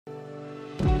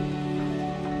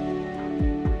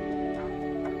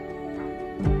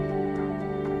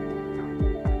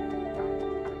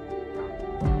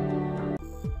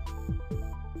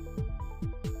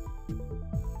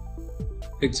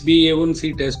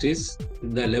HbA1c test is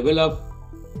the level of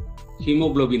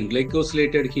hemoglobin,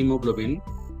 glycosylated hemoglobin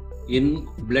in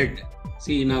blood.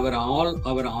 See, in our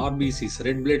RBCs,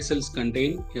 red blood cells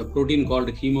contain a protein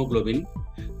called hemoglobin.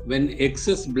 When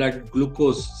excess blood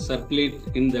glucose circulates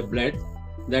in the blood,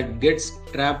 that gets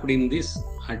trapped in this,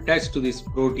 attached to this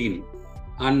protein.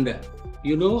 And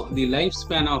you know, the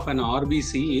lifespan of an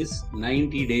RBC is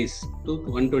 90 days to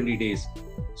 120 days.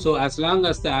 So as long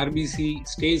as the RBC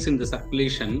stays in the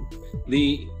circulation,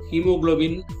 the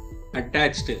hemoglobin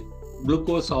attached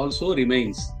glucose also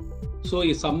remains. So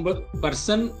if some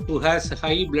person who has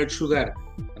high blood sugar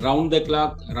round the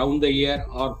clock, round the year,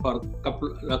 or for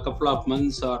a couple of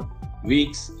months or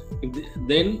weeks,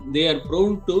 then they are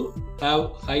prone to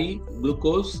have high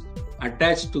glucose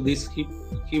attached to this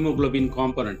hemoglobin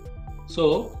component.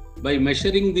 So by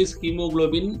measuring this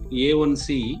hemoglobin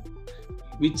A1C,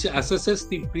 which assesses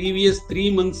the previous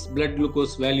 3 months blood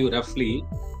glucose value roughly,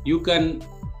 you can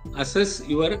assess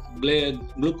your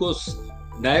glucose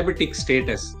diabetic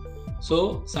status.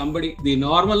 So the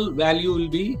normal value will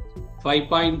be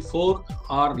 5.4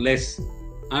 or less,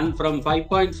 and from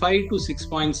 5.5 to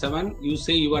 6.7 you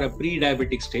say you are a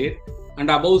pre-diabetic state, and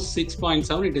above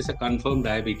 6.7 it is a confirmed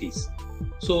diabetes.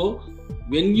 So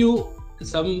when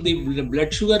the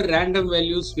blood sugar random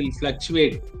values will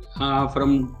fluctuate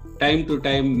from time to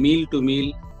time, meal to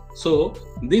meal. So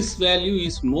this value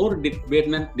is more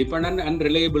dependent and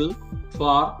reliable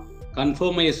for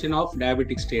confirmation of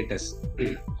diabetic status.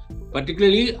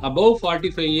 Particularly above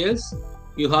 45 years,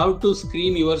 you have to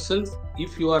screen yourself.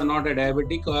 If you are not a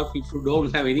diabetic, or if you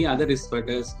don't have any other risk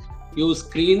factors, you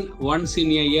screen once in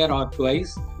a year or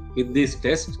twice with this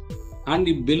test. And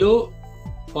if below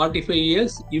 45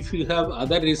 years, if you have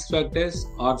other risk factors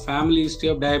or family history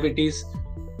of diabetes,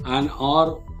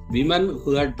 or women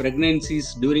who had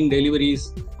pregnancies during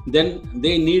deliveries, then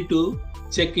they need to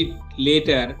check it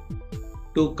later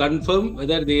to confirm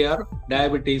whether they are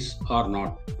diabetes or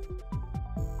not.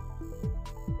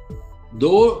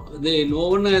 Though no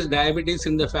one has diabetes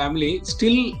in the family,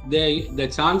 still the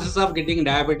chances of getting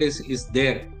diabetes is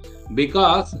there,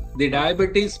 because the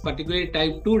diabetes, particularly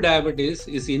type 2 diabetes,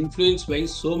 is influenced by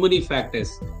so many factors.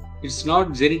 It's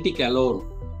not genetic alone.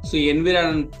 So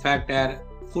environment factor,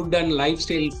 food and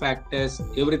lifestyle factors,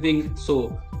 everything.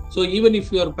 So even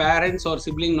if your parents or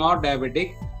sibling not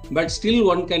diabetic, but still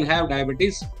one can have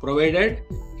diabetes, provided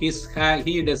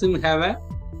he doesn't have a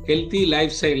healthy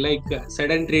lifestyle, like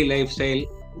sedentary lifestyle,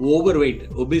 overweight,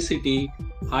 obesity,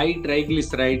 high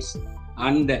triglycerides,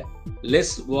 and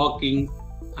less walking,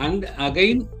 and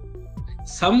again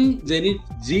some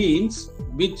genes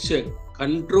which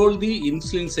control the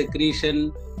insulin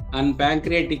secretion and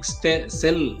pancreatic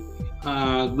cell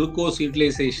glucose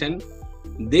utilization.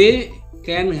 They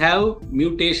can have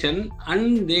mutation,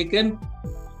 and they can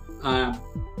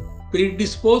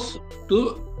predispose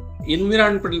to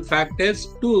environmental factors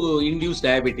to induce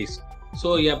diabetes.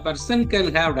 So a person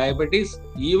can have diabetes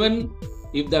even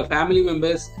if the family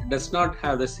members does not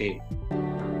have the same.